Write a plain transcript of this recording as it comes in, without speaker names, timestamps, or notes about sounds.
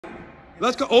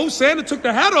Let's go. Oh, Santa took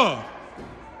the hat off.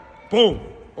 Boom.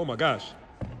 Oh, my gosh.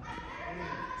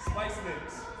 Spice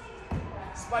mix.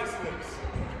 Spice mix.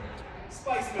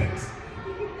 Spice mix.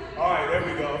 All right, there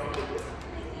we go.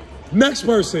 Next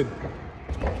person.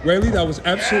 Rayleigh, that was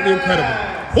absolutely incredible.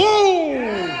 Whoa!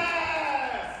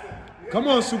 Yes! Come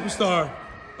on, superstar.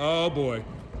 Oh, boy.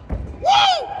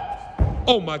 Woo!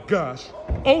 Oh, my gosh.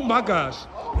 Oh, my gosh.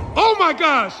 Oh, my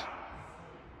gosh.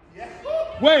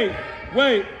 Wait.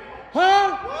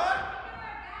 Huh? What?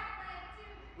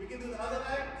 We can do the other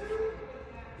leg too?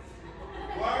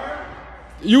 Word?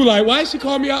 You like, why she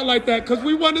call me out like that? Because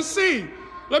we want to see.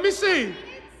 Let me see.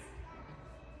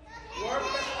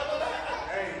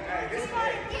 Hey, this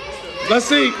game. Let's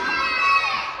see.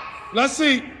 Let's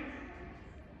see.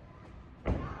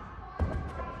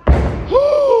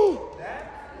 Woo!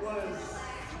 That was...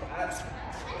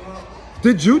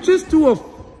 Did you just do a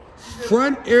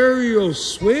front aerial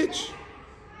switch?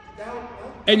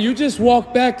 And you just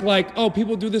walk back like, oh,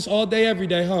 people do this all day, every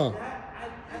day, huh?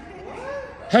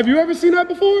 Have you ever seen that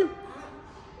before?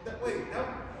 That's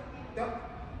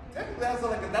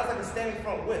like a standing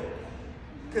front whip.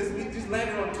 Because we just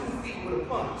landed on 2 feet with a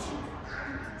punch.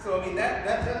 So, I mean, that's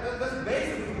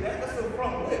basically, that's a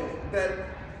front whip.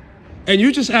 And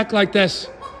you just act like that's...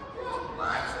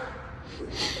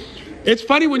 It's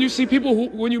funny when you see people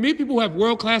when you meet people who have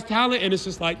world-class talent, and it's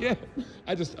just like, yeah,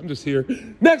 I'm just here.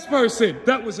 Next person.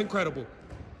 That was incredible.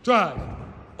 Drive.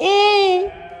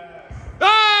 Oh!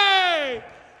 Hey!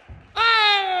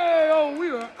 Hey! Oh, we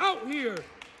are out here.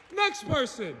 Next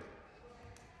person.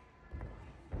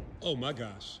 Oh, my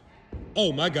gosh.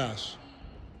 Oh, my gosh.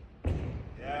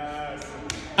 Yes.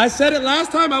 I said it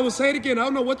last time. I will say it again. I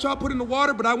don't know what y'all put in the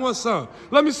water, but I want some.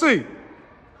 Let me see.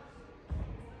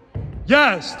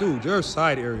 Yes, dude, your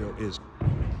side aerial is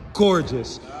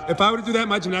gorgeous. If I were to do that,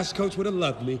 my gymnastics coach would have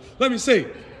loved me. Let me see.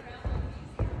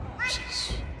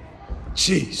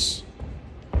 Jeez.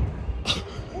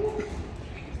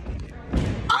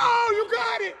 Oh, you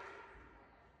got it.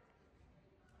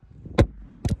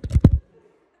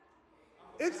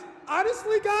 It's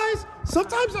honestly, guys,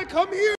 sometimes I come here.